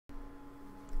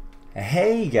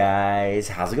Hey guys,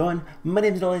 how's it going? My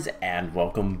name is Noise and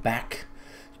welcome back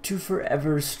to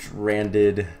Forever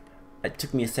Stranded. It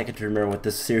took me a second to remember what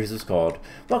this series was called.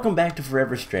 Welcome back to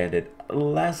Forever Stranded.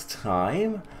 Last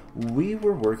time we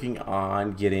were working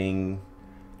on getting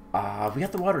we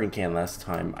got the watering can last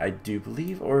time, I do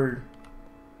believe, or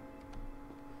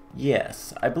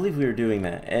yes, I believe we were doing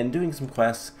that and doing some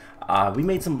quests. We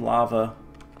made some lava.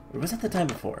 Or was that the time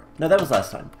before? No, that was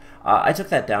last time. I took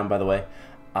that down, by the way.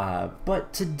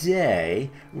 But today,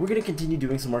 we're going to continue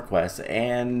doing some more quests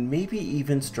and maybe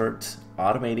even start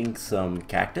automating some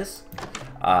cactus,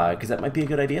 because that might be a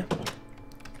good idea.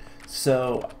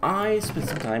 So, I spent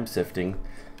some time sifting.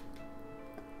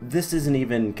 This isn't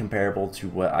even comparable to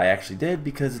what I actually did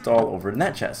because it's all over in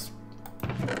that chest.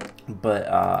 But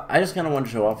I just kind of want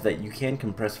to show off that you can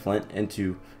compress flint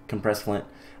into compressed flint.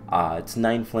 It's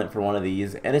 9 flint for one of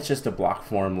these, and it's just a block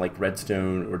form like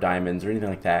redstone or diamonds or anything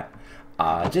like that.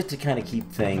 Just to kind of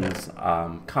keep things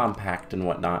compact and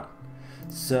whatnot.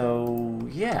 So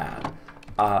yeah,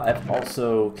 I've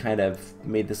also kind of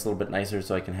made this a little bit nicer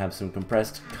so I can have some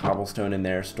compressed cobblestone in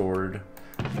there stored.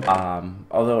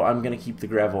 Although I'm going to keep the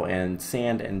gravel and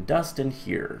sand and dust in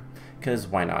here, because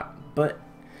why not? But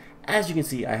as you can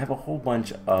see, I have a whole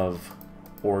bunch of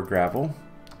ore gravel,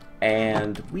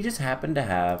 and we just happen to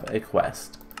have a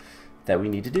quest that we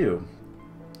need to do,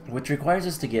 which requires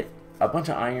us to get a bunch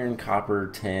of iron, copper,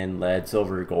 tin, lead,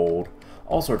 silver, gold,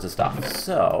 all sorts of stuff.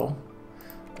 So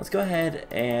let's go ahead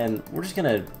and we're just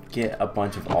gonna get a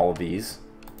bunch of all of these.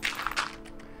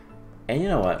 And you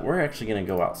know what? We're actually gonna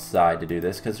go outside to do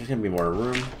this because there's gonna be more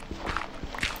room.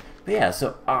 But yeah,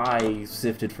 so I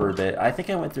sifted for a bit. I think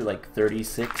I went through like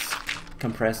 36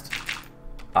 compressed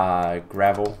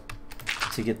gravel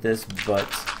to get this, but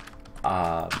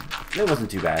it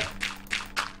wasn't too bad.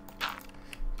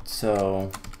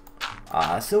 So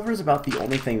silver is about the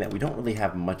only thing that we don't really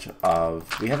have much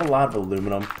of. We have a lot of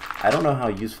aluminum. I don't know how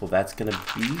useful that's going to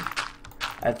be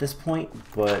at this point,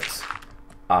 but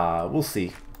we'll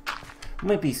see. It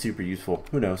might be super useful.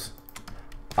 Who knows?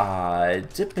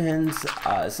 It depends.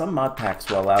 Some mod packs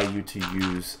will allow you to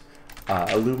use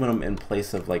aluminum in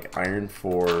place of like iron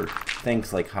for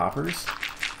things like hoppers.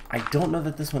 I don't know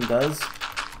that this one does,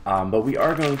 but we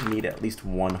are going to need at least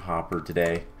one hopper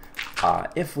today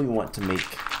if we want to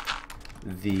make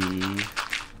the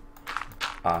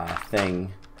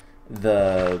thing,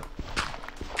 oh,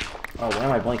 why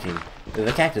am I blanking?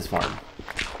 The cactus farm.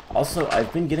 Also,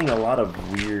 I've been getting a lot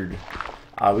of weird,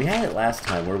 we had it last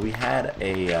time where we had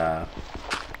a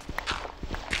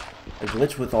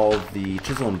glitch with all of the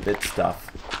chisel and bit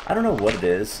stuff. I don't know what it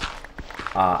is.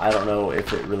 I don't know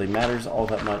if it really matters all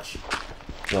that much,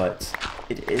 but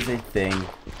it is a thing,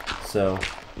 so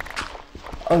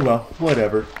oh well,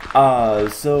 whatever.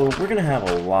 So we're gonna have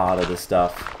a lot of this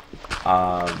stuff,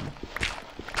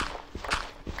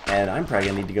 and I'm probably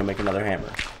gonna need to go make another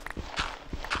hammer.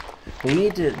 But we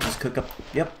need to just cook up.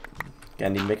 Yep, I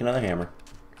need to make another hammer.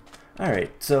 All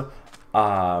right, so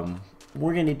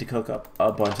we're gonna need to cook up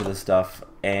a bunch of this stuff,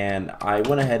 and I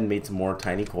went ahead and made some more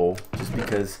tiny coal just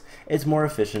because it's more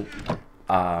efficient.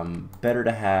 Better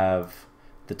to have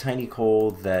the tiny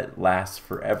coal that lasts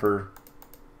forever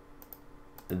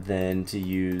than to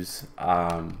use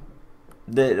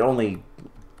it only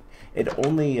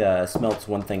smelts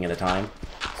one thing at a time,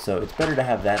 so it's better to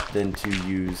have that than to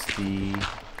use the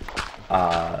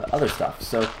other stuff.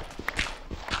 So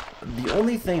the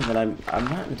only thing that I'm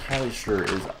not entirely sure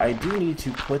is I do need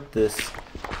to put this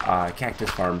cactus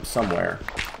farm somewhere,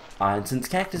 and since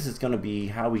cactus is going to be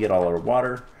how we get all our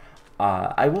water,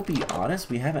 I will be honest,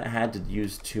 we haven't had to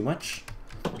use too much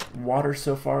water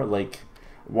so far. Like,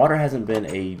 water hasn't been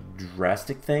a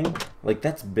drastic thing. Like,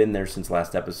 that's been there since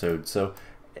last episode. So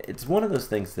it's one of those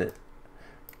things that,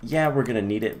 yeah, we're going to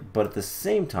need it, but at the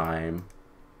same time,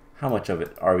 how much of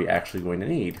it are we actually going to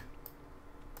need?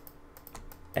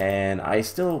 And I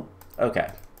still,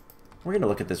 okay, we're going to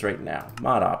look at this right now.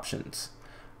 Mod options.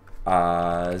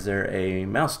 Is there a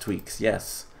mouse tweaks?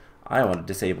 Yes. I want to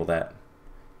disable that.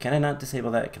 Can I not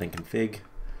disable that? Can I config?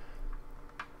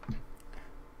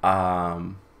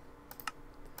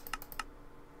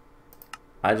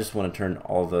 I just want to turn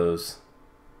all those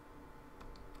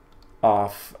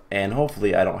off, and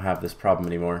hopefully I don't have this problem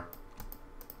anymore.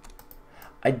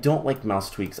 I don't like mouse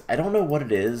tweaks. I don't know what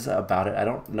it is about it. I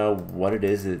don't know what it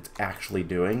is it's actually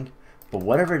doing, but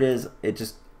whatever it is, it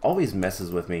just always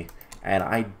messes with me, and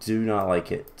I do not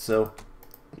like it. So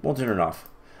we'll turn it off.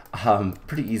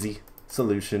 Pretty easy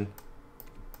solution.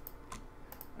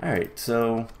 Alright,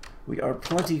 so we are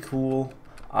plenty cool.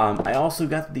 I also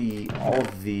got all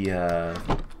of the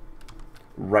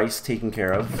rice taken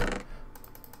care of.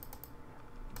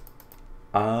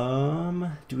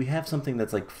 Do we have something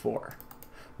that's like 4?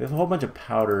 We have a whole bunch of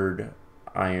powdered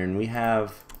iron. We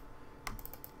have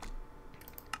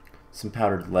some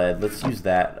powdered lead. Let's use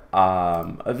that.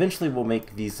 Eventually we'll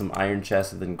make these some iron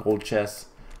chests and then gold chests.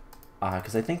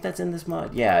 Because I think that's in this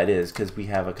mod. Yeah, it is, because we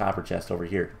have a copper chest over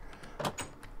here.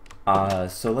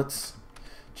 So let's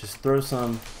just throw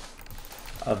some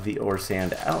of the ore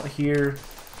sand out here.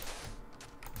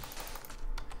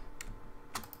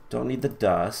 Don't need the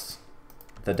dust.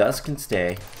 The dust can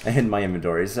stay in my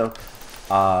inventory. So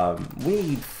we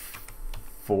need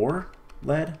 4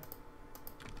 lead.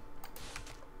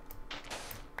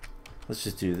 Let's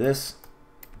just do this,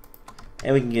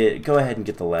 and we can go ahead and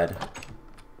get the lead.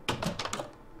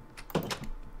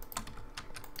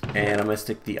 And I'm gonna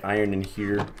stick the iron in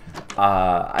here.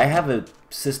 I have a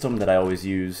system that I always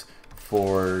use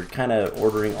for kind of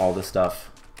ordering all the stuff.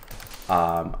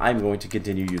 I'm going to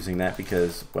continue using that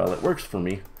because, well, it works for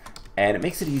me, and it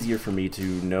makes it easier for me to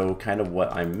know kind of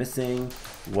what I'm missing,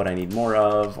 what I need more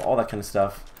of, all that kind of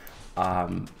stuff.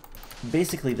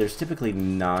 Basically, there's typically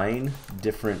 9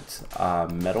 different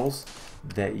metals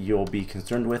that you'll be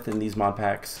concerned with in these mod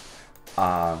packs.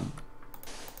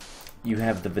 You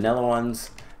have the vanilla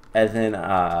ones, and then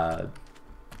I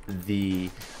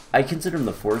consider them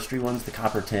the forestry ones, the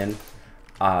copper, tin,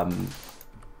 and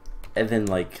then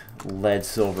like lead,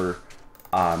 silver,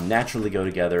 naturally go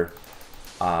together.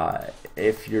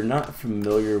 If you're not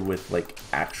familiar with like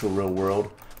actual real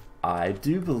world, I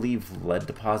do believe lead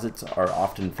deposits are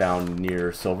often found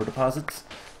near silver deposits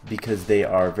because they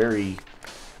are very,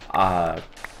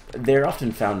 they're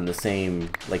often found in the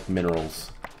same like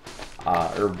minerals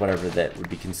or whatever that would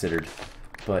be considered.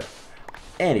 But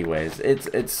anyways,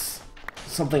 it's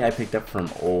something I picked up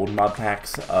from old mod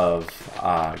packs of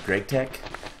Greg Tech.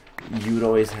 You would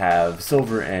always have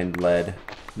silver and lead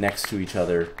next to each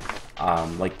other,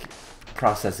 like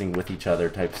processing with each other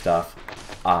type stuff.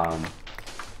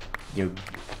 You know,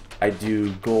 I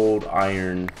do gold,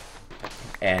 iron,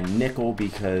 and nickel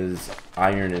because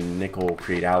iron and nickel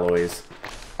create alloys.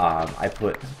 I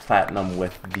put platinum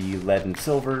with the lead and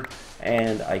silver,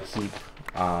 and I keep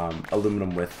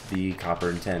aluminum with the copper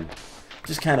and tin.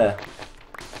 Just kind of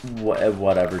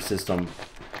whatever system,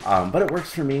 but it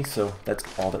works for me, so that's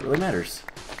all that really matters.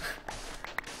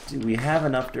 Do we have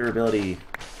enough durability?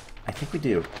 I think we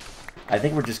do. I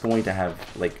think we're just going to have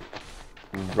like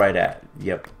right at,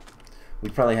 yep. We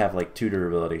probably have like 2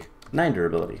 durability, 9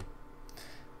 durability.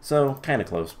 So kind of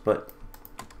close, but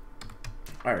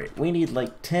alright, we need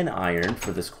like 10 iron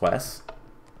for this quest.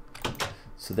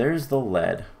 So there's the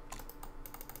lead.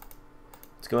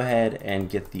 Let's go ahead and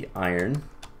get the iron.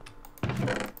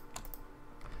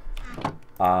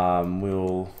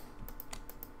 We'll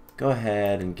go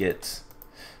ahead and get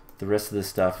the rest of this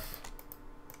stuff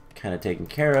kind of taken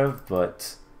care of,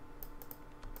 but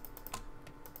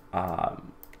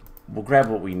we'll grab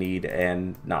what we need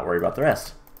and not worry about the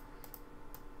rest.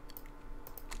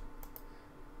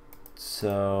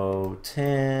 So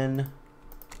 10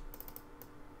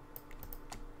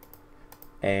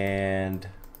 and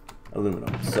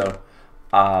aluminum. So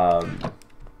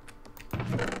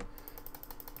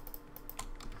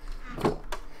cool.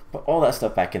 Put all that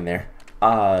stuff back in there.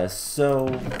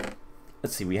 So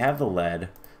let's see, we have the lead,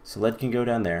 so lead can go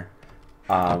down there.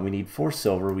 We need 4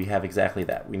 silver. We have exactly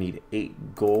that. We need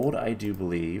 8 gold, I do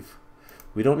believe.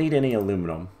 We don't need any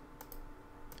aluminum.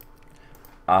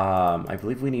 I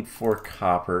believe we need 4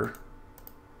 copper,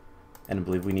 and I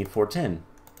believe we need 4 tin.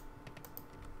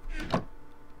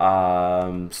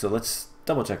 So let's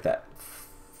double check that.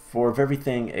 4 of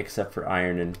everything except for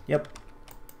iron, and yep.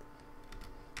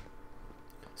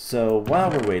 So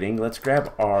while we're waiting, let's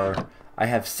grab our, I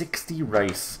have 60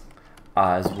 rice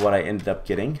is what I ended up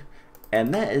getting.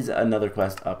 And that is another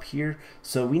quest up here.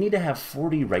 So we need to have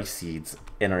 40 rice seeds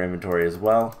in our inventory as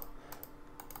well.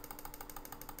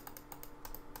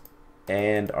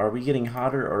 And are we getting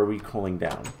hotter or are we cooling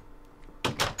down?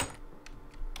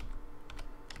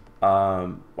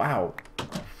 Wow.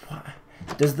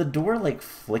 Does the door like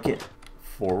flick it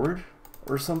forward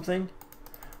or something?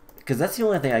 Because that's the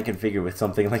only thing I can figure with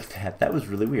something like that. That was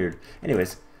really weird.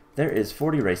 Anyways, there is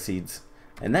 40 rice seeds,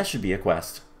 and that should be a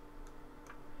quest.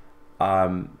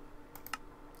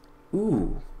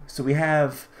 Ooh, so we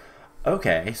have,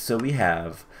 okay, so we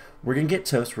have, we're going to get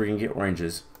toast, we're going to get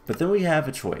oranges, but then we have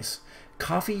a choice.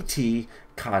 Coffee, tea,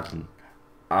 cotton.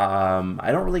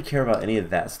 I don't really care about any of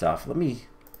that stuff. Let me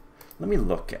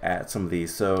look at some of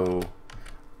these. So,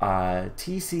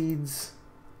 tea seeds,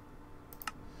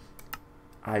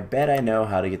 I bet I know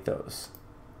how to get those.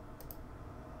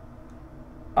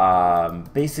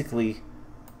 Basically,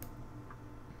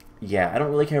 yeah, I don't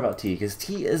really care about tea because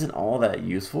tea isn't all that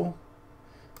useful.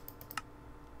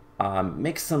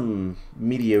 Make some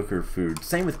mediocre food.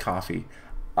 Same with coffee.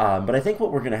 But I think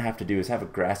what we're going to have to do is have a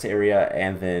grass area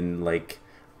and then like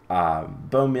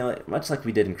bone meal, much like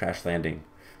we did in Crash Landing.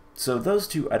 So those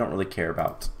two I don't really care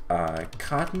about.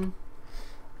 Cotton.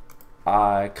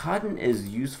 Cotton is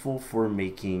useful for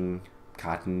making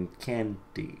cotton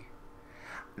candy.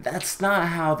 That's not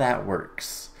how that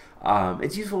works.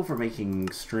 It's useful for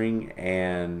making string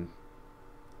and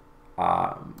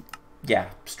yeah,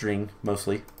 string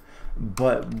mostly.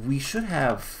 But we should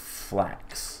have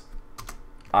flax.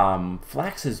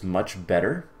 Flax is much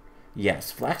better.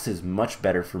 Yes, flax is much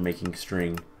better for making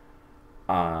string.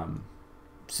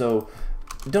 So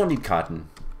don't need cotton.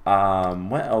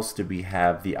 What else do we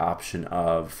have the option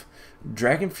of?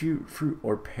 Dragon fruit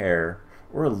or pear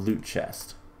or a loot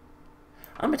chest.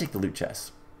 I'm gonna take the loot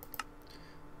chest.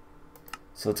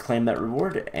 So let's claim that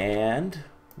reward, and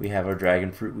we have our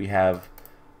dragon fruit. We have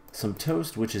some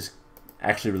toast, which is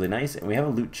actually really nice, and we have a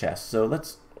loot chest. So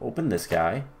let's open this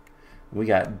guy. We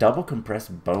got double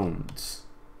compressed bones.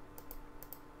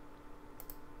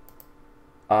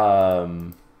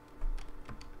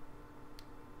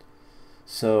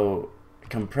 So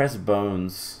compressed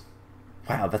bones.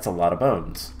 Wow, that's a lot of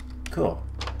bones. Cool.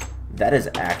 That is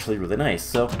actually really nice.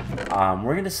 So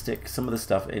we're gonna stick some of the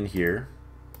stuff in here,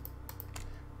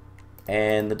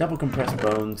 and the double compressed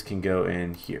bones can go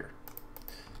in here.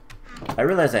 I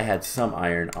realized I had some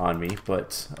iron on me,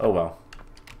 but oh well.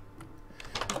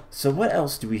 So what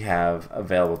else do we have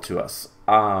available to us?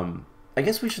 I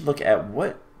guess we should look at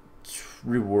what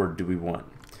reward do we want.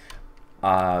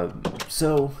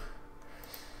 So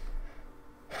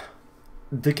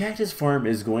the cactus farm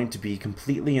is going to be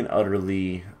completely and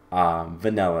utterly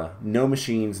vanilla. No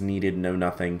machines needed, no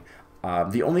nothing.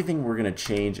 The only thing we're going to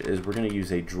change is we're going to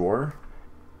use a drawer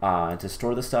to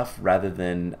store the stuff rather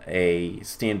than a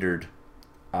standard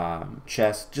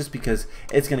chest, just because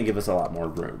it's going to give us a lot more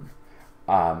room.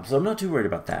 So I'm not too worried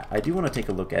about that. I do want to take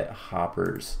a look at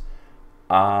hoppers.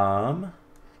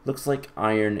 Looks like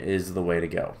iron is the way to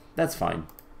go. That's fine.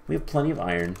 We have plenty of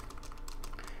iron.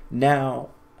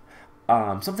 Now,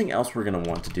 something else we're going to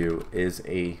want to do is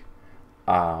a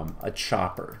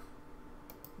chopper,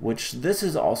 which this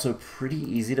is also pretty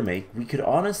easy to make. We could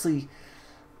honestly,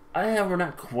 we're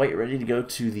not quite ready to go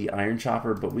to the iron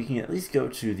chopper, but we can at least go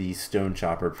to the stone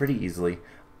chopper pretty easily.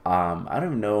 I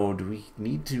don't know, do we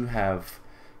need to have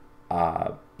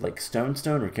like stone,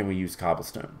 or can we use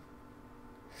cobblestone?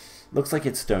 Looks like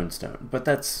it's stone, but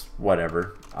that's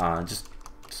whatever. Just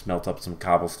smelt up some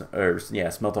cobblestone, or yeah,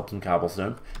 smelt up some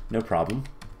cobblestone, no problem.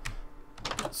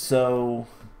 So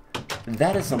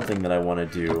that is something that I want to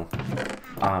do,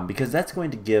 because that's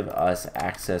going to give us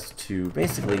access to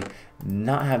basically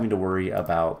not having to worry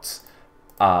about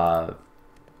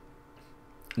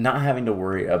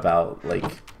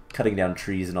like cutting down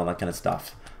trees and all that kind of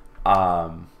stuff.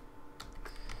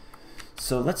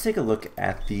 So let's take a look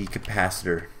at the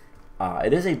capacitor.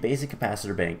 It is a basic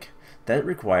capacitor bank that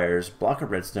requires a block of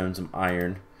redstone, some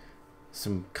iron,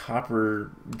 some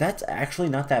copper. That's actually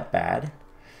not that bad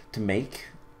to make.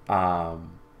 The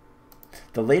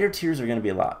later tiers are going to be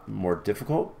a lot more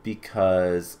difficult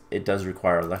because it does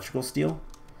require electrical steel,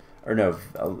 or no,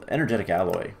 energetic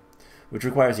alloy, which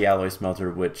requires the alloy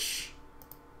smelter, which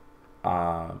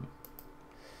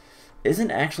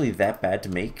isn't actually that bad to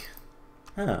make.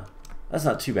 Huh, that's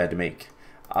not too bad to make.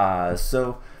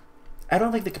 So I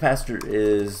don't think the capacitor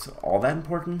is all that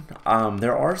important.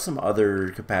 There are some other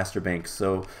capacitor banks.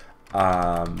 So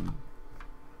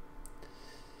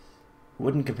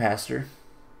wooden capacitor.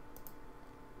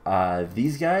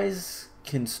 These guys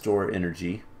can store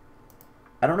energy.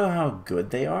 I don't know how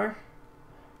good they are.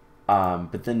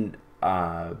 But then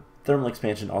thermal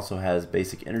expansion also has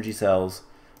basic energy cells.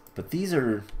 But these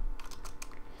are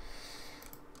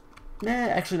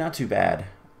actually not too bad.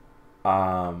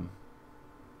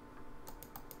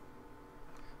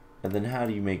 And then how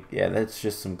do you make, yeah, that's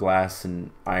just some glass and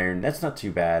iron. That's not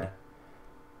too bad.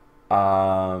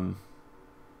 Those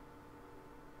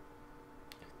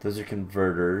are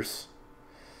converters.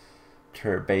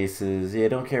 Turret bases. Yeah, I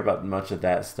don't care about much of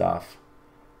that stuff.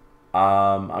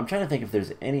 I'm trying to think if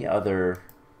there's any other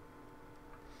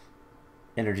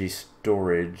energy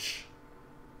storage.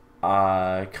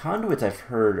 Conduits I've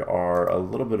heard are a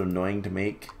little bit annoying to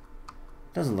make.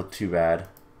 Doesn't look too bad.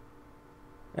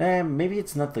 Maybe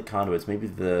it's not the conduits. Maybe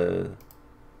the...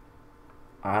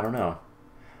 I don't know.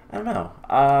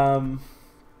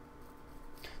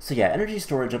 So yeah, energy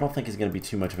storage I don't think is going to be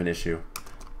too much of an issue.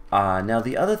 Now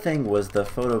the other thing was the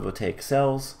photovoltaic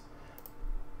cells.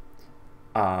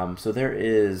 So there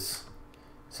is,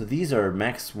 so these are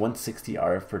max 160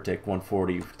 RF per tick,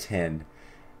 140, 10.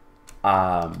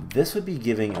 This would be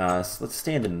giving us, let's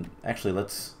stand in, actually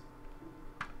let's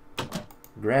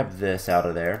grab this out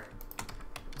of there,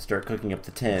 start cooking up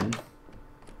the 10.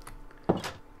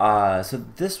 So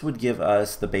this would give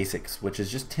us the basics, which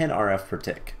is just 10 RF per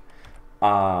tick.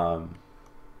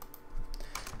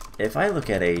 If I look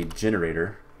at a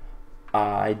generator,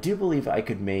 I do believe I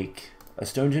could make a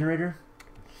stone generator.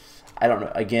 I don't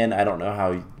know, again, I don't know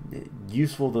how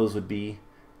useful those would be,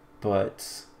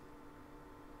 but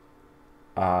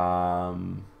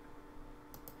furnace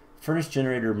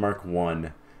generator Mark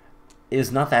 1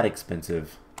 is not that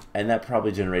expensive, and that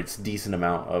probably generates a decent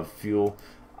amount of fuel.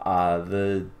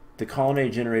 The culinary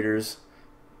generators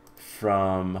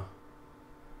from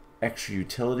extra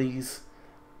utilities,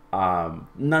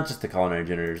 not just the culinary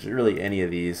generators, really any of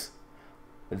these,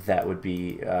 that would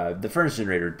be, the furnace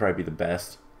generator would probably be the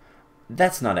best.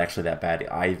 That's not actually that bad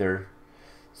either.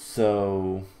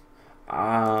 So,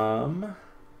 I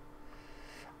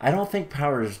don't think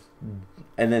power's,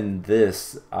 and then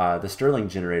this, the Stirling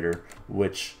generator,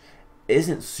 which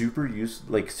isn't super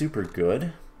super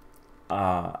good.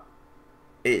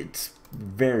 It's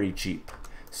very cheap,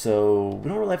 so we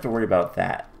don't really have to worry about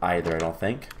that either, I don't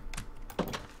think.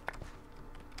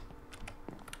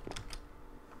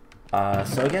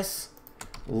 So I guess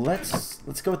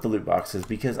let's go with the loot boxes,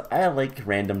 because I like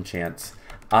random chance.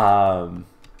 And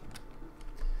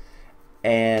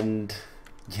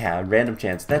yeah, random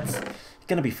chance, that's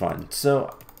gonna be fun.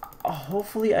 So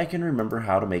hopefully I can remember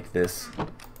how to make this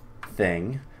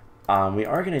thing. We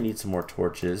are gonna need some more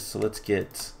torches, so let's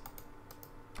get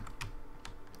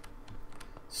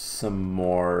some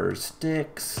more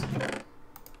sticks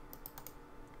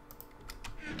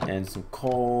and some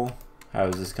coal. How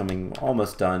is this coming?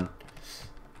 Almost done.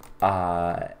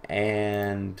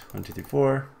 And 1, 2, 3,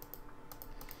 4.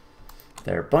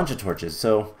 There are a bunch of torches.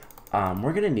 So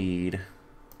we're gonna need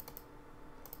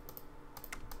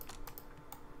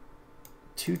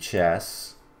 2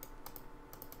 chests.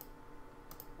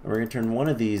 We're gonna turn one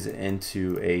of these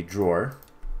into a drawer.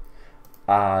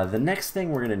 The next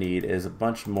thing we're gonna need is a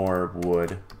bunch more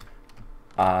wood.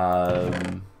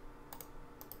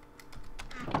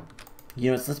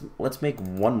 You know, let's make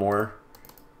one more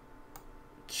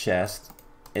chest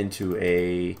into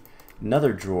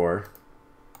another drawer.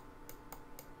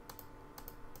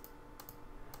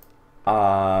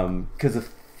 Because of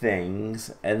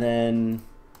things, and then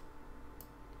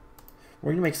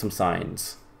we're gonna make some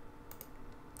signs.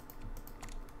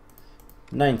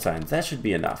 9 signs. That should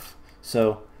be enough.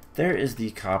 So there is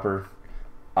the copper.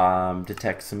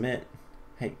 Detect, submit.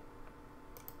 Hey,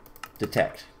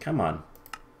 detect. Come on.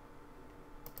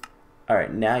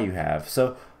 Alright, now you have.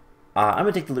 So I'm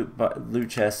going to take the loot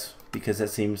chest because that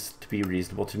seems to be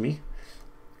reasonable to me.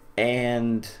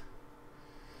 And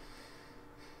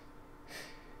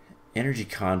energy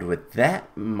conduit.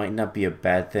 That might not be a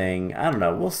bad thing. I don't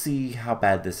know. We'll see how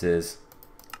bad this is.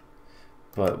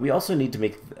 But we also need to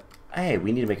make... Hey,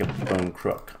 we need to make a bone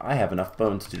crook. I have enough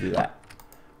bones to do that.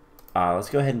 Let's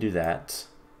go ahead and do that.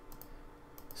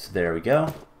 So there we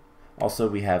go. Also,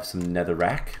 we have some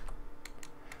netherrack.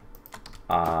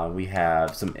 We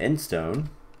have some endstone.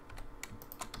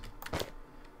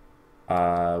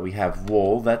 We have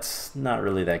wool. That's not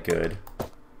really that good.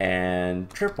 And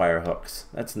tripwire hooks.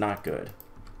 That's not good.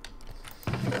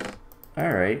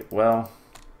 Alright, well,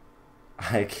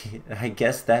 I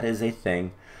guess that is a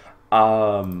thing.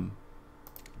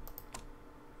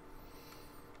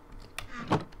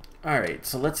 Alright,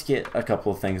 so let's get a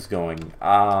couple of things going.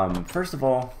 First of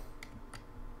all,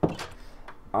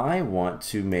 I want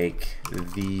to make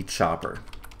the chopper.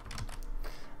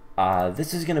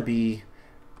 This is going to be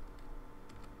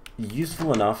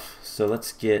useful enough, so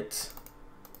let's get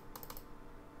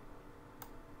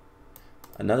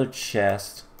another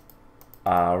chest.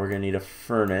 We're going to need a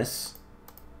furnace.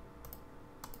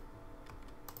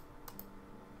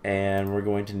 And we're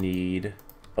going to need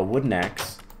a wooden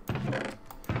axe.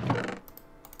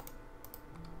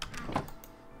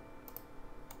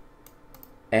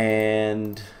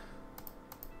 And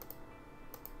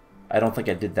I don't think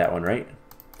I did that one right.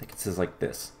 I think it says like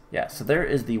this. Yeah, so there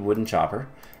is the wooden chopper.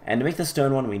 And to make the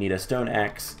stone one, we need a stone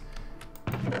axe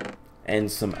and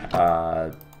some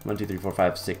 1, 2, 3, 4,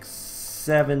 5, 6,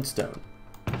 7 stone.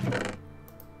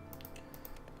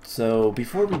 So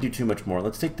before we do too much more,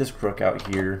 let's take this crook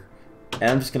out here. And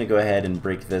I'm just going to go ahead and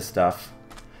break this stuff.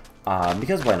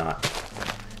 Because why not?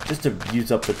 Just to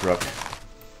use up the crook.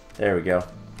 There we go.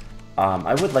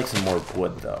 I would like some more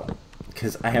wood though,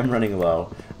 because I am running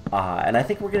low. And I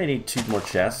think we're going to need 2 more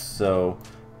chests, so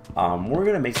we're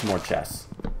going to make some more chests.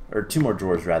 Or 2 more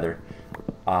drawers, rather.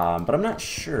 But I'm not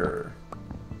sure.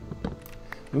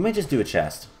 We might just do a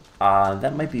chest.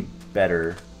 That might be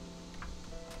better.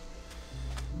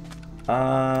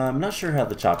 I'm not sure how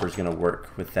the chopper's going to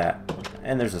work with that.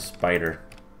 And there's a spider.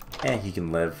 He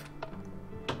can live.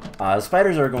 The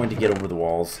spiders are going to get over the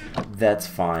walls. That's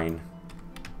fine.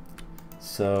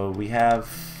 So we have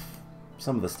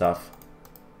some of the stuff.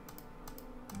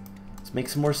 Let's make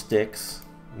some more sticks.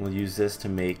 We'll use this to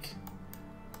make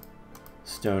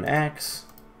stone axe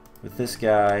with this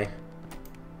guy.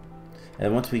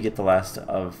 And once we get the last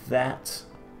of that,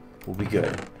 we'll be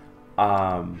good.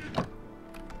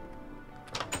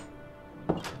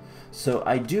 So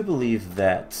I do believe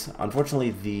that,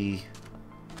 unfortunately, the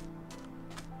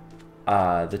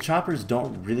choppers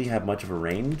don't really have much of a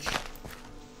range,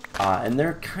 and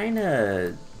they're kind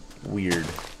of weird.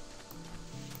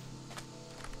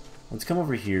 Let's come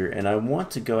over here, and I want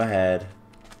to go ahead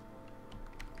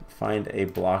and find a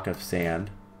block of sand,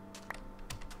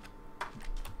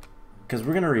 because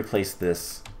we're going to replace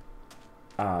this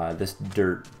this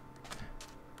dirt.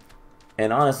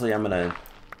 And honestly, I'm going to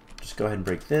just go ahead and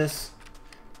break this,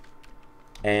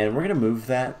 and we're going to move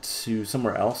that to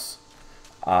somewhere else.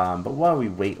 But while we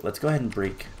wait, let's go ahead and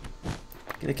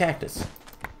get a cactus.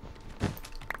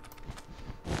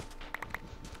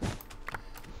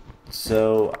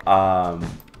 So,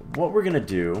 what we're going to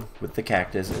do with the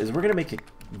cactus is we're going to make a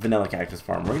vanilla cactus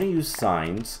farm. We're going to use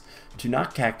signs to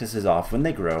knock cactuses off when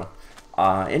they grow,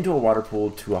 into a water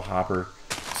pool, to a hopper,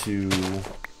 to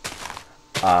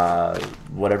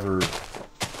whatever,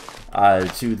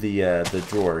 to the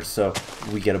drawers. So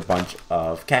we get a bunch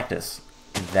of cactus.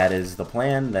 That is the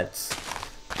plan. That's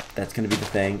going to be the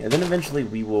thing, and then eventually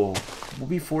we'll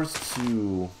be forced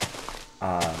to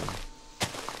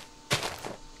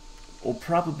we'll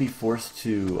probably be forced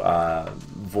to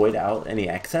void out any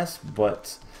excess,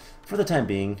 but for the time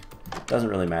being, it doesn't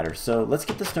really matter. So let's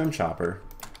get the stone chopper.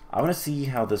 I want to see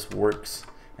how this works,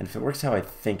 and if it works how I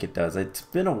think it does. It's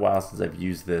been a while since I've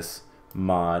used this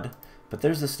mod, but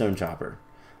there's the stone chopper.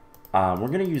 We're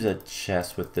going to use a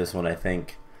chest with this one, I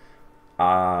think.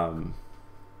 Or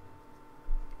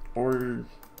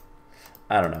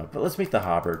I don't know, but let's make the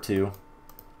hopper too,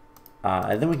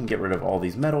 and then we can get rid of all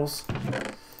these metals.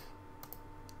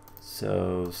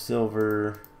 So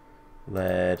silver,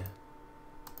 lead,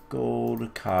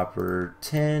 gold, copper,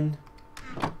 tin.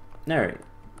 Alright,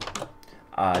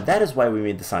 that is why we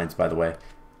made the signs, by the way.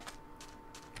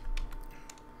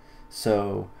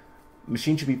 So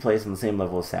machine should be placed on the same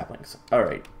level as saplings.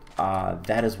 Alright,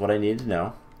 that is what I needed to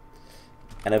know.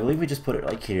 And I believe we just put it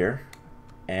like here,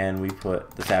 and we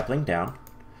put the sapling down,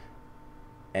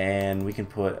 and we can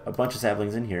put a bunch of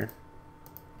saplings in here.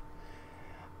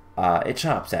 It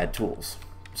chops, add tools.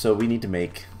 So we need to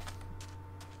make,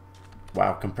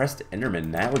 wow, compressed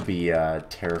Enderman. That would be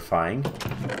terrifying.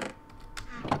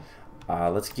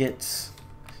 Let's get,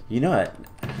 you know what?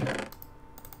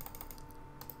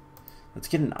 Let's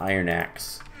get an iron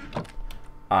axe.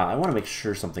 I want to make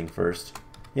sure something first.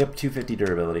 Yep, 250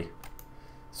 durability.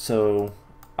 So,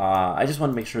 I just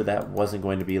want to make sure that wasn't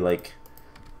going to be like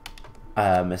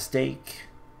a mistake,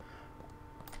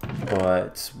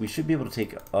 but we should be able to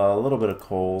take a little bit of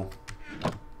coal.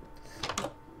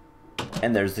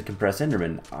 And there's the compressed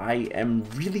Enderman. I am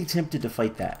really tempted to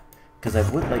fight that, because I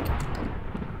would like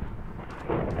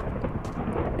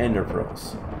Ender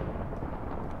Pearls.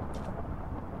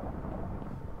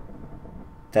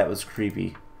 That was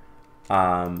creepy.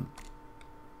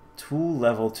 Tool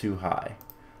level too high.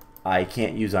 I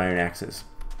can't use iron axes.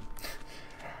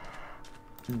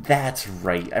 That's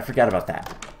right. I forgot about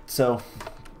that. So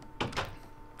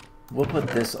we'll put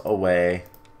this away,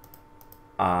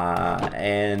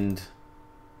 and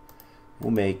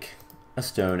we'll make a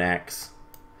stone axe.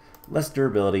 Less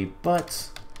durability,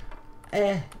 but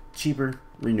cheaper,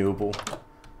 renewable,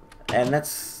 and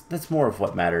that's more of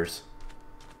what matters.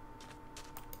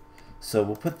 So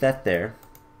we'll put that there.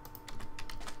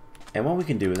 And what we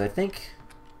can do is, I think,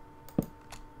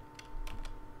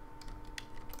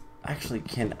 actually,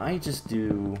 can I just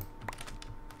do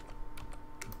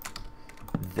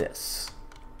this?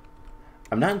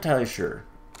 I'm not entirely sure.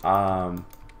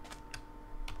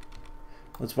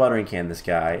 Let's watering can this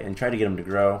guy and try to get him to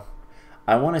grow.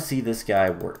 I want to see this guy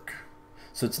work.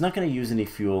 So it's not going to use any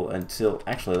fuel until,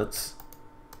 actually, let's,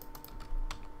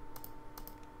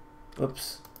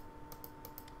 oops.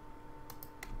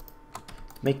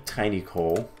 Make tiny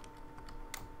coal.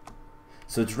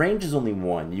 So its range is only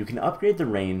 1. You can upgrade the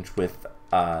range with,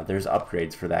 there's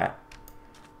upgrades for that.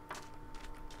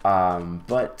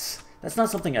 But that's not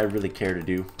something I really care to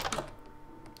do.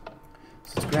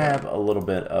 So let's grab a little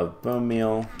bit of bone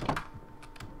meal.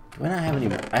 Do I not have any?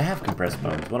 I have compressed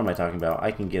bones. What am I talking about?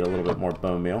 I can get a little bit more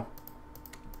bone meal.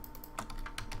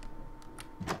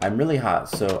 I'm really hot,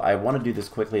 so I want to do this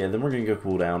quickly, and then we're going to go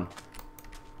cool down.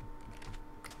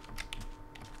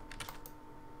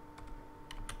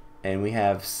 And we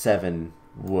have 7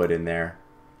 wood in there.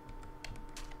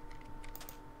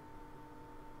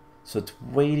 So it's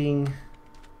waiting.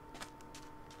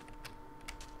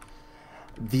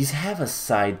 These have a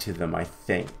side to them, I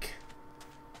think.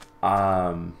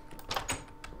 How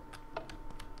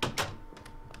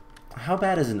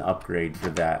bad is an upgrade for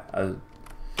that?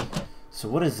 So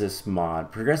what is this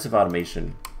mod? Progressive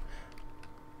automation.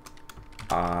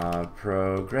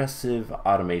 Progressive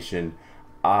automation.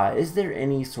 Is there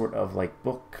any sort of like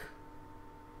book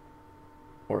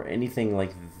or anything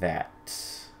like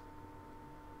that?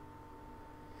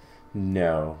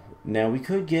 No. Now we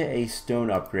could get a stone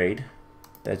upgrade.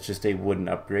 That's just a wooden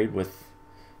upgrade with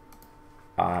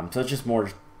so it's just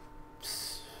more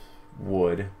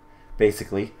wood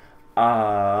basically.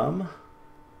 Ooh,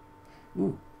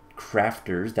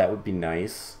 crafters, that would be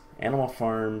nice. Animal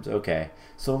farms, okay.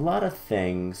 So a lot of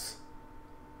things.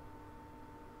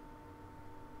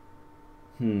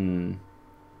 Stone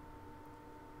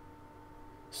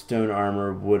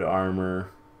armor, wood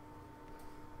armor.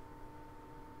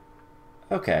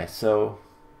 Okay, so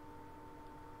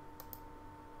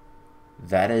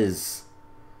that is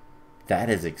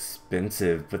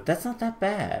expensive, but that's not that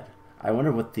bad. I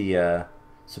wonder what the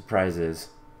surprise is.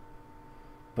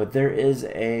 But there is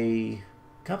a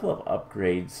couple of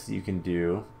upgrades you can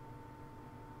do.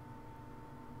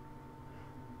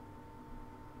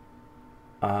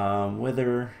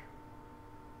 Wither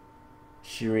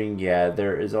shearing, yeah.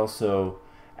 There is also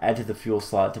add to the fuel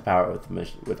slot to power it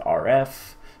with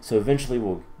RF. So eventually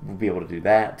we'll be able to do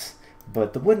that.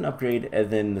 But the wooden upgrade and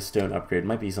then the stone upgrade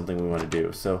might be something we want to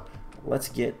do. So let's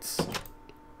get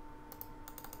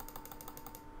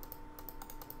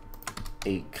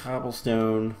a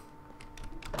cobblestone.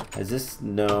 Is this?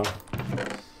 No.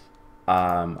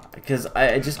 Because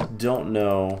I just don't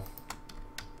know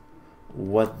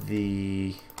what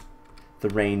the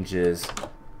range is.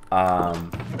 So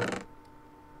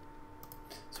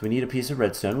we need a piece of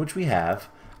redstone, which we have.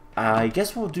 I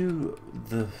guess we'll do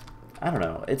the, I don't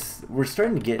know, we're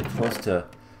starting to get close to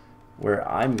where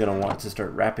I'm gonna want to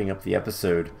start wrapping up the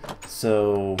episode,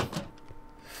 so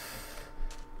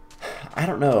I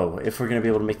don't know if we're gonna be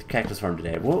able to make the cactus farm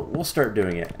today. We'll start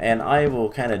doing it, and I will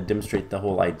kind of demonstrate the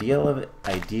whole idea of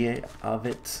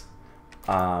it.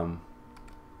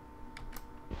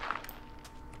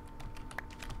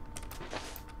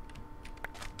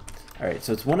 Alright,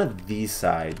 so it's one of these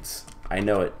sides. I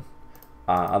know it.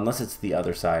 Unless it's the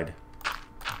other side.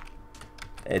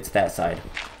 It's that side.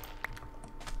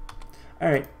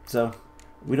 Alright, so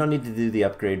we don't need to do the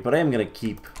upgrade, but I am going to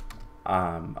keep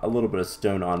a little bit of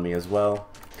stone on me as well,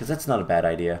 because that's not a bad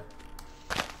idea.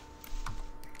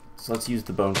 So let's use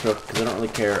the bone crook, because I don't really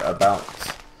care about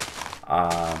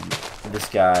this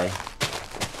guy.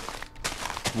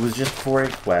 It was just for a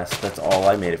quest, that's all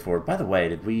I made it for. By the way,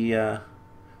 did we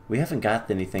haven't got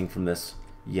anything from this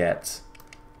yet.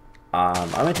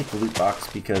 I'm going to take the loot box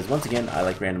because, once again, I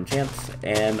like random chance,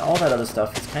 and all that other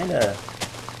stuff is kind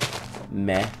of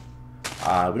meh.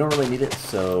 We don't really need it,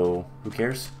 so who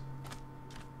cares?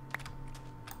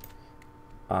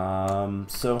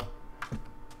 So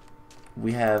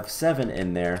we have 7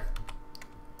 in there.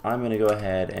 I'm going to go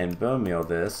ahead and bone meal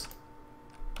this.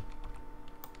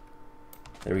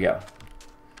 There we go.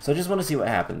 So I just want to see what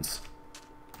happens.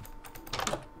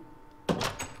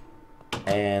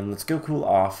 And let's go cool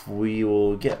off. We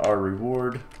will get our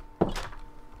reward. And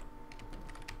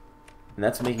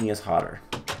that's making us hotter.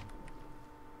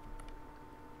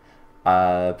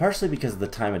 Partially because of the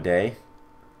time of day.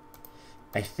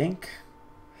 I think.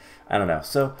 I don't know.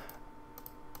 So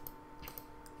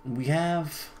we don't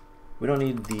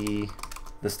need the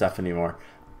stuff anymore.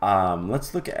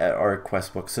 Let's look at our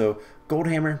quest book. So gold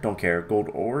hammer, don't care. Gold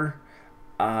ore.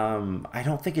 I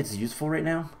don't think it's useful right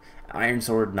now. Iron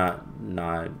sword, not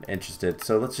interested.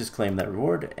 So let's just claim that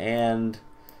reward and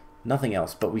nothing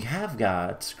else. But we have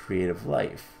got creative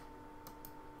life.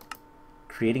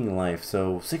 Creating life.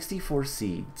 So 64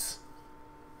 seeds.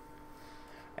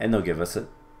 And they'll give us a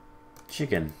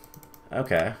chicken.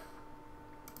 Okay.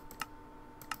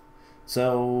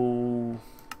 So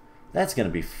that's going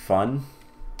to be fun.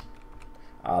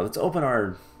 Let's open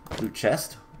our loot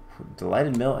chest.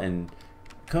 Delighted mill and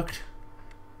cooked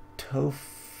tofu.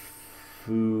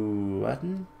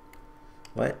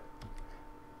 What?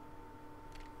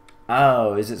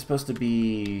 Oh, is it supposed to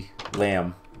be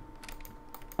lamb?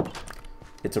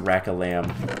 It's a rack of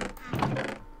lamb.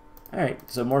 Alright,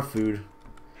 so more food.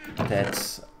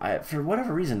 For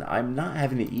whatever reason, I'm not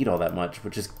having to eat all that much,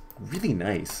 which is really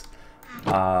nice.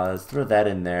 Let's throw that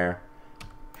in there.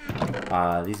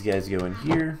 These guys go in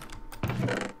here.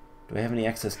 Do I have any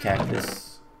excess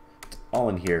cactus? It's all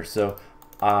in here. So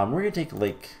we're going to take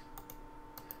like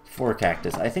 4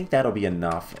 cactus. I think that'll be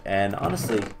enough. And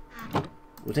honestly,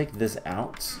 we'll take this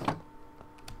out.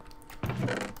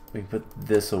 We can put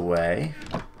this away.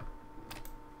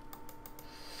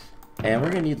 And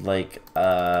we're going to need like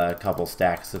a couple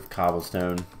stacks of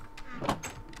cobblestone.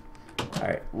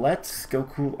 Alright, let's go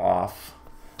cool off.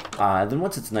 Then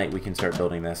once it's night, we can start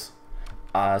building this.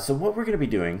 So what we're going to be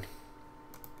doing,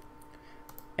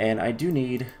 and I do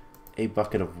need a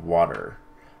bucket of water.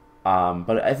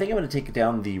 But I think I'm going to take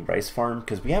down the rice farm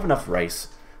because we have enough rice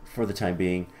for the time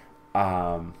being.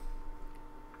 So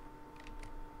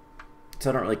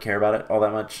I don't really care about it all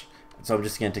that much. So I'm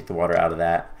just going to take the water out of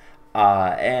that.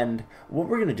 And what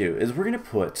we're going to do is we're going to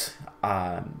put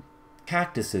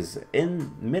cactuses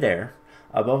in midair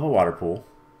above a water pool.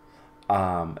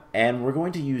 And we're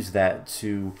going to use that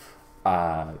to,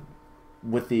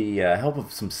 with the help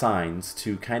of some signs,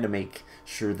 to kind of make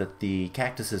sure that the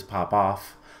cactuses pop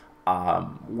off.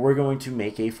 We're going to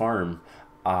make a farm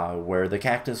where the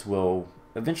cactus will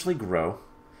eventually grow,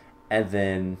 and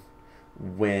then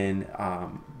when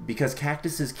because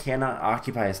cactuses cannot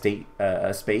occupy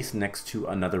a space next to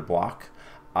another block,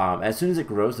 as soon as it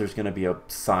grows, there's going to be a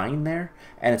sign there,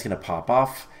 and it's going to pop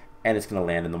off, and it's going to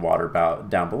land in the water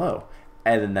down below,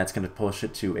 and then that's going to push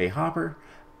it to a hopper,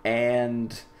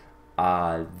 and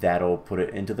that'll put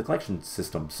it into the collection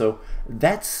system. So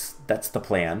that's the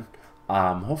plan.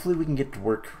 Hopefully we can get to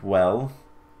work well,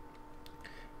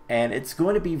 and it's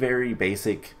going to be very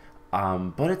basic,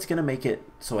 but it's going to make it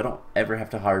so I don't ever have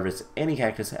to harvest any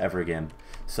cactus ever again.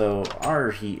 So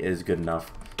our heat is good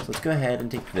enough. So let's go ahead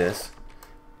and take this.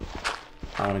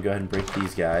 I want to go ahead and break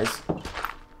these guys.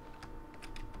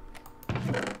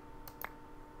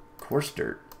 Coarse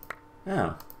dirt.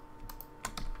 Oh.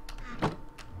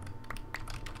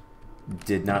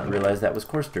 Did not realize that was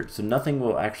coarse dirt. So nothing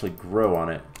will actually grow on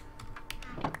it.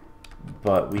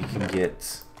 But we can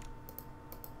get...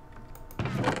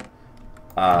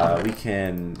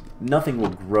 nothing will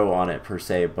grow on it per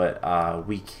se, but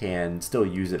we can still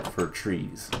use it for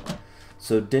trees.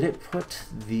 So did it put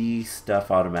the stuff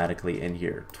automatically in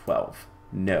here? 12.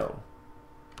 No.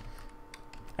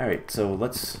 Alright, so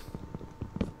let's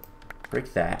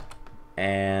break that.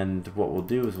 And what we'll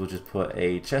do is we'll just put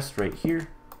a chest right here,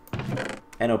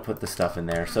 and I'll put the stuff in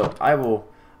there. So I'll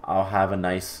have a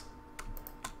nice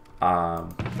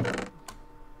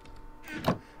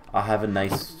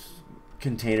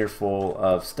container full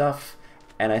of stuff.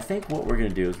 And I think what we're gonna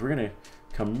do is we're gonna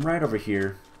come right over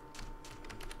here,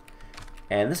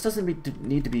 and this doesn't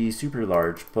need to be super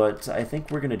large, but I think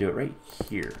we're gonna do it right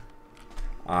here.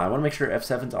 I want to make sure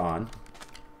F7's on,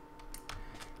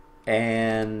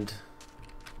 and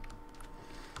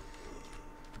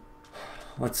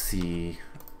let's see,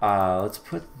 let's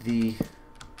put the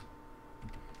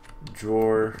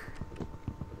drawer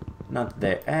not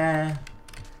there.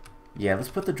 Yeah, let's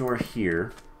put the drawer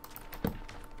here.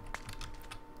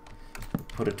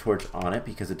 Put a torch on it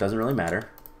because it doesn't really matter.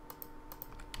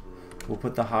 We'll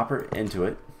put the hopper into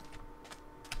it,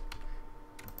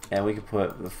 and we can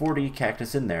put the 40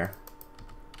 cactus in there,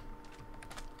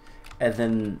 and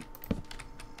then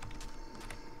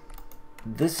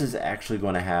this is actually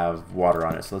going to have water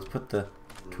on it, so let's put the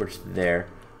torch there.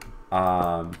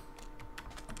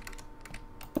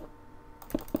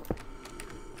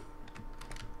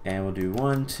 And we'll do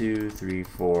 1, 2, 3,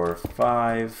 4,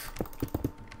 5.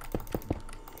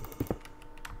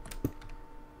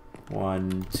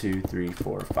 1, 2, 3,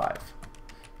 4, 5.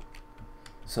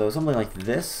 So something like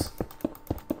this.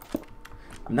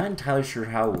 I'm not entirely sure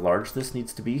how large this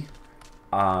needs to be.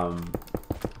 But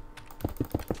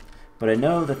I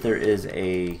know that there is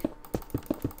a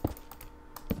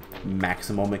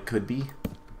maximum it could be.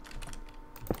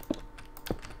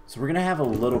 So we're going to have a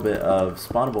little bit of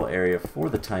spawnable area for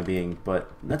the time being,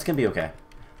 but that's going to be okay.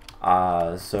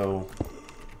 So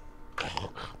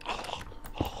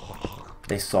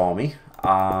they saw me.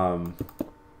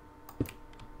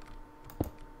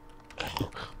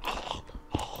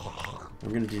 We're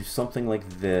going to do something like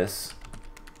this.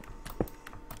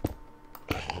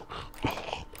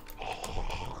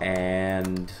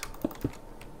 And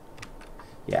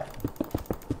yeah,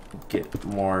 get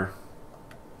more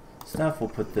stuff. We'll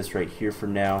put this right here for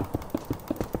now.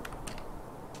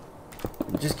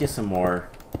 Just get some more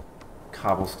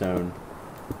cobblestone.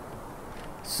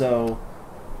 So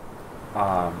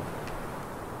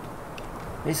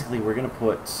basically we're gonna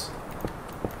put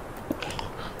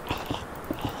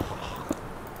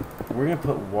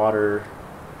water.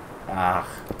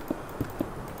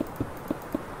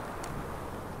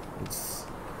 Let's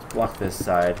block this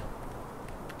side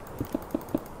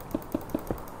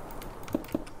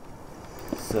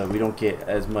so we don't get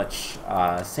as much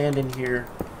sand in here.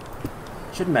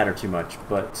 Shouldn't matter too much,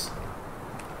 but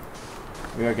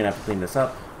we are gonna have to clean this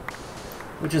up,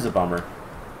 which is a bummer.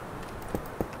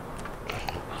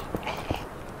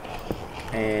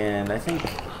 And I think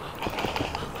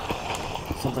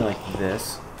something like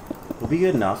this will be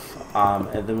good enough,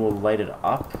 and then we'll light it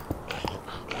up.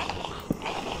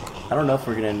 I don't know if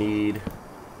we're gonna need.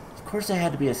 Of course, it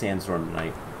had to be a sandstorm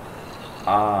tonight.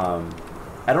 I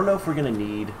don't know if we're gonna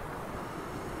need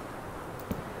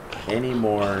any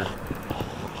more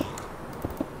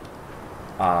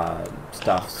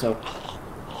stuff. So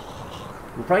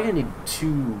we're probably gonna need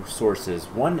 2 sources,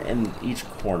 one in each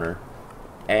corner.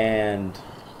 And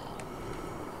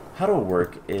how it'll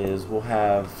work is we'll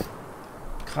have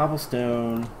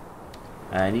cobblestone.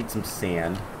 I need some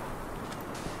sand.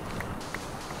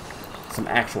 Some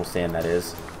actual sand, that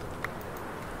is.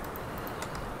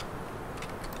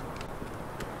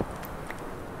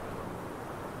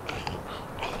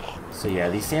 So yeah,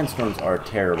 these sandstorms are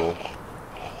terrible.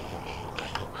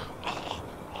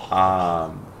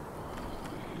 But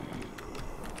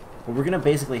we're gonna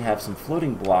basically have some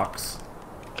floating blocks.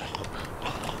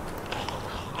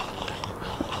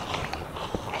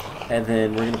 And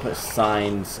then we're going to put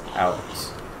signs out.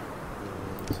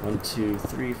 So 1, 2,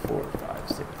 3, 4, 5,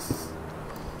 6.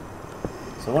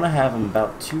 So I want to have them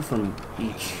about 2 from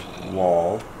each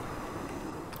wall.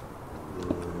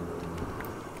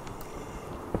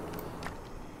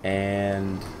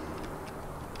 And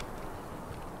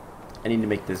I need to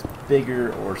make this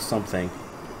bigger or something.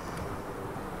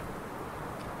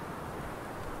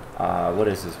 What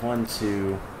is this? 1,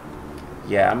 2.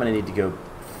 Yeah, I'm going to need to go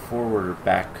forward or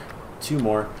back 2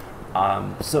 more.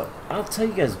 So I'll tell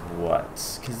you guys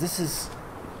what, because this is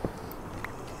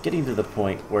getting to the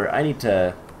point where I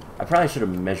probably should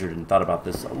have measured and thought about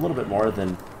this a little bit more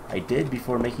than I did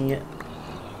before making it.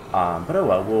 But oh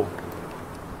well,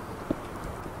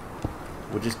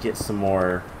 we'll just get some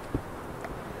more.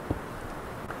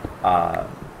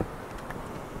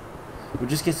 We'll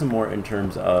just get some more in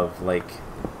terms of like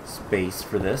space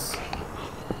for this.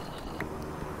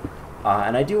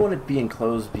 And I do want it to be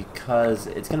enclosed because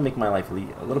it's going to make my life a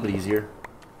little bit easier.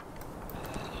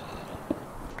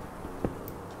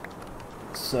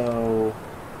 So,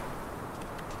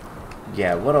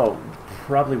 yeah, what I'll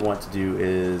probably want to do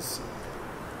is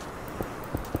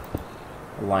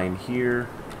a line here,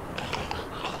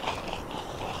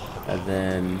 and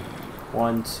then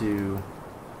 1, 2.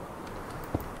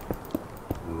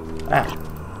 Ah,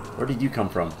 where did you come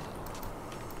from?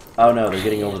 Oh no, they're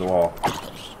getting over the wall.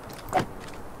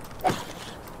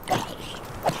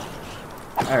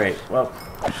 Alright, well,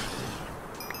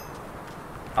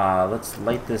 let's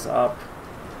light this up.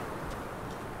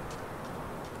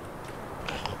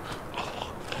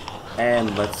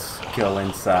 And let's go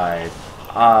inside.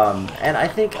 And I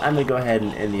think I'm going to go ahead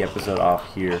and end the episode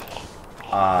off here.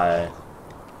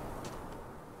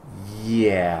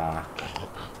 Yeah.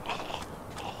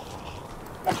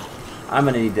 I'm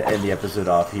going to need to end the episode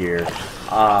off here.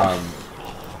 I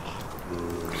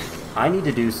need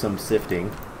to do some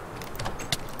sifting.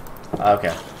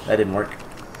 Okay, that didn't work.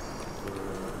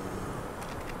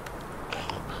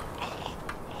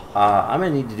 I'm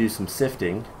going to need to do some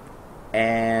sifting,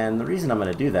 and the reason I'm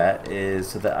going to do that is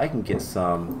so that I can get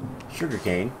some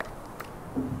sugarcane.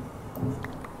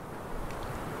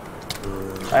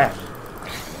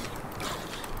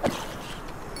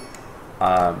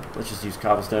 Let's just use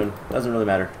cobblestone. Doesn't really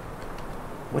matter.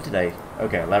 What did I...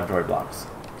 Okay, laboratory blocks.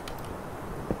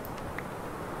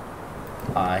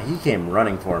 He came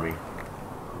running for me.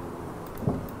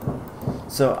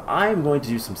 So I'm going to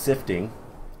do some sifting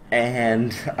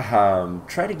and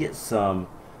try to get some.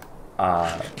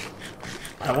 I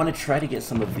want to try to get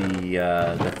some of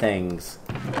the things.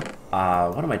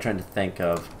 What am I trying to think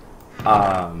of?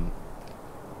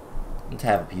 Let's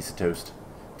have a piece of toast.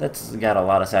 That's got a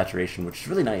lot of saturation, which is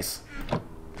really nice.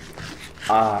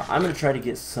 I'm going to try to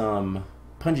get some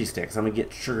punji sticks. I'm going to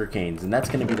get sugar canes, and that's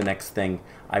going to be the next thing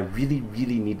I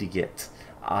really need to get.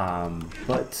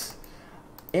 But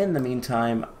in the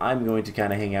meantime, I'm going to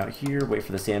kind of hang out here, wait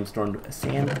for the sandstorm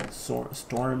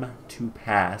to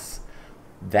pass.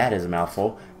 That is a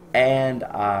mouthful. And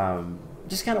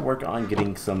just kind of work on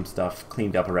getting some stuff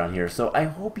cleaned up around here. So I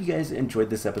hope you guys enjoyed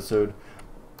this episode.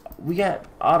 We got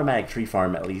automatic tree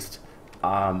farm at least.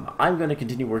 I'm going to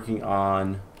continue working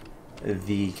on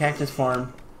the cactus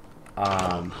farm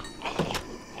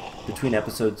between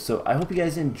episodes. So I hope you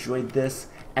guys enjoyed this,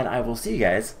 and I will see you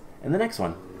guys in the next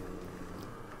one.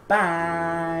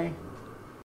 Bye!